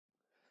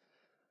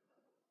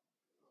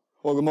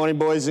Well, good morning,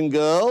 boys and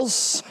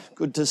girls.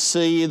 Good to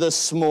see you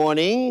this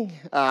morning.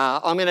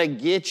 I'm going to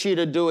get you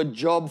to do a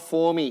job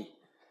for me.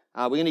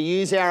 We're going to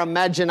use our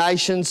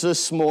imaginations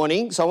this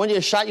morning. So I want you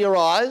to shut your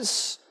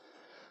eyes.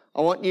 I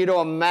want you to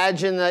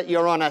imagine that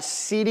you're on a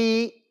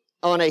city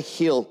on a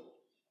hill.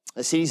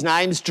 The city's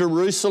name's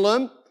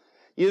Jerusalem.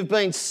 You've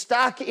been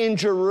stuck in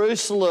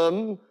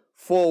Jerusalem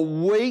for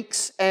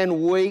weeks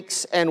and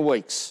weeks and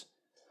weeks.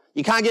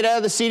 You can't get out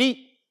of the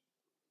city.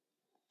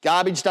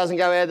 Garbage doesn't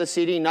go out of the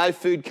city. No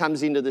food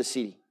comes into the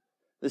city.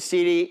 The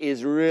city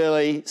is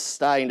really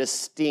starting to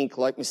stink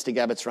like Mr.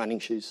 Gabbett's running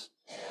shoes.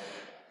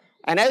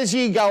 And as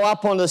you go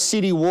up on the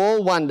city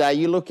wall one day,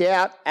 you look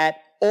out at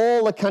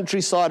all the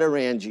countryside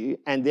around you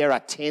and there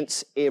are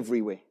tents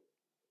everywhere.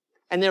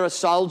 And there are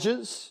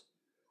soldiers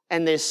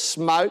and there's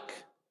smoke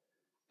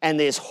and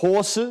there's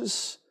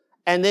horses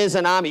and there's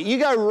an army. You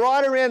go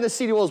right around the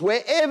city walls,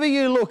 wherever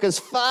you look, as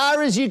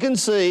far as you can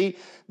see,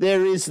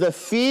 there is the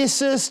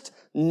fiercest,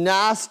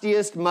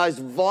 nastiest, most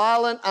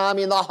violent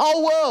army in the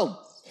whole world.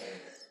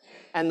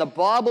 And the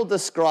Bible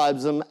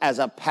describes them as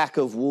a pack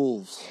of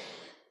wolves.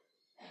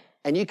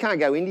 And you can't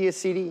go into your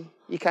city.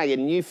 You can't get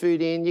new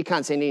food in. You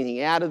can't send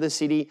anything out of the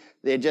city.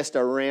 They're just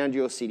around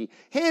your city.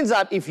 Hands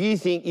up if you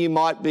think you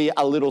might be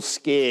a little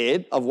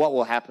scared of what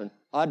will happen.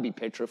 I'd be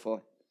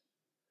petrified.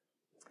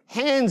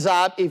 Hands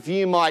up if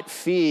you might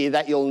fear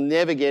that you'll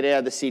never get out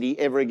of the city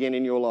ever again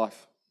in your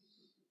life.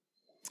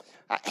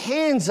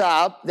 Hands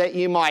up that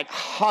you might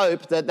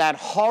hope that that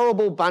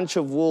horrible bunch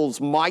of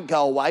wolves might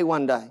go away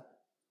one day.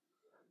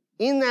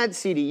 In that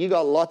city, you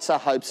got lots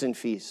of hopes and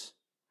fears.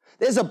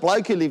 There's a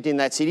bloke who lived in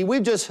that city.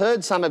 We've just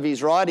heard some of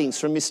his writings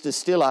from Mr.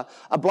 Stiller,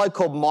 a bloke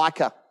called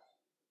Micah.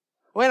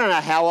 We don't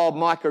know how old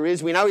Micah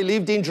is. We know he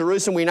lived in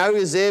Jerusalem. We know he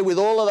was there with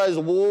all of those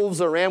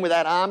wolves around with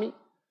that army.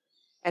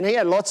 And he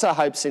had lots of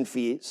hopes and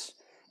fears.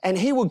 And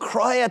he would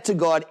cry out to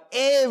God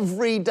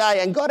every day.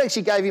 And God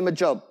actually gave him a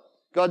job.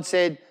 God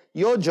said,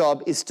 your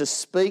job is to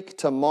speak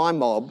to my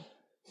mob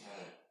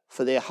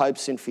for their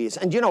hopes and fears.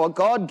 And you know what?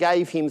 God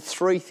gave him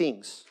three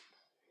things.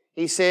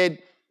 He said,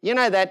 you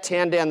know that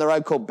town down the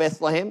road called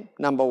Bethlehem?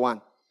 Number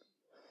one.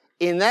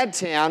 In that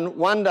town,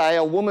 one day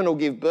a woman will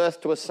give birth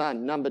to a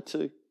son. Number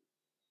two.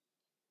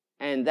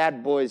 And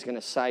that boy is going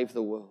to save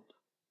the world.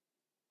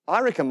 I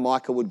reckon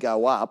Micah would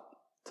go up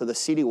to the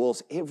city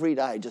walls every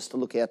day just to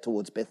look out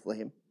towards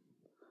Bethlehem.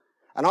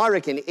 And I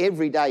reckon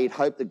every day he'd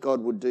hope that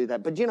God would do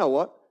that. But you know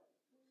what?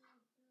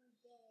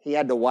 He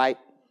had to wait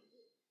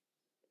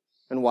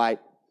and wait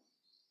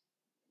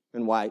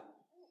and wait.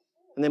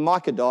 And then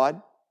Micah died.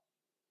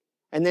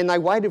 And then they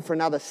waited for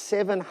another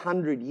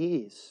 700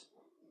 years.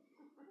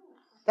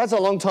 That's a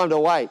long time to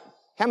wait.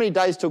 How many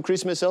days till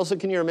Christmas, Elsa?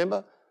 Can you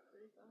remember?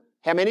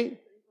 How many?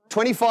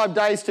 25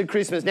 days to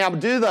Christmas. Now,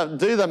 do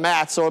the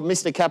maths, or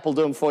Mr. Cap will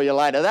do them for you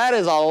later. That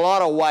is a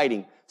lot of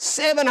waiting.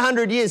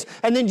 700 years.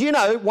 And then, do you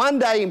know, one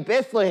day in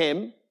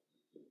Bethlehem,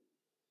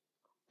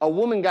 a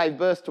woman gave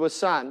birth to a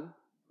son,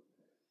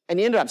 and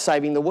he ended up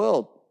saving the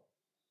world.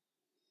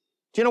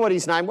 Do you know what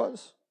his name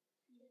was?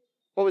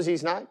 What was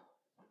his name?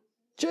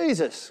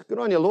 Jesus. Good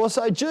on you,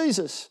 Lorso.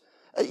 Jesus.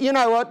 You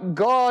know what?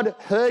 God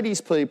heard his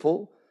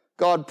people.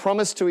 God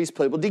promised to his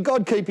people. Did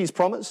God keep his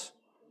promise?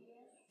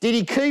 Did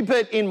he keep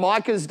it in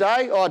Micah's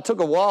day? Oh, it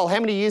took a while. How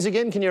many years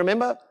again? Can you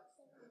remember?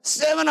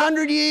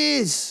 700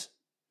 years.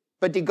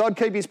 But did God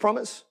keep his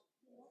promise?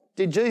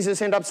 Did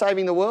Jesus end up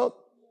saving the world?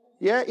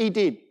 Yeah, he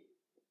did.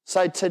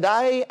 So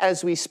today,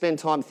 as we spend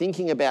time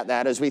thinking about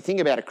that, as we think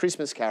about a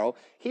Christmas carol,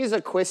 here's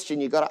a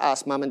question you've got to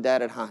ask Mum and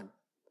Dad at home.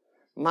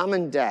 Mum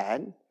and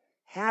Dad,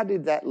 how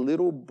did that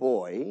little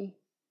boy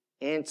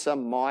answer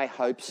my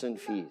hopes and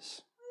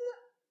fears?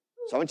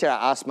 So I want you to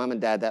ask Mum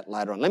and Dad that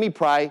later on. Let me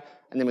pray,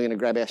 and then we're going to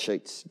grab our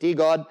sheets. Dear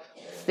God,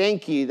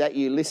 thank you that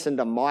you listened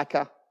to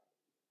Micah.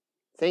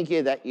 Thank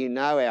you that you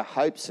know our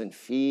hopes and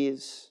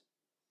fears.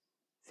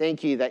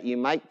 Thank you that you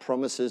make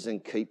promises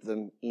and keep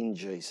them in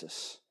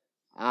Jesus.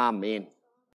 Amen.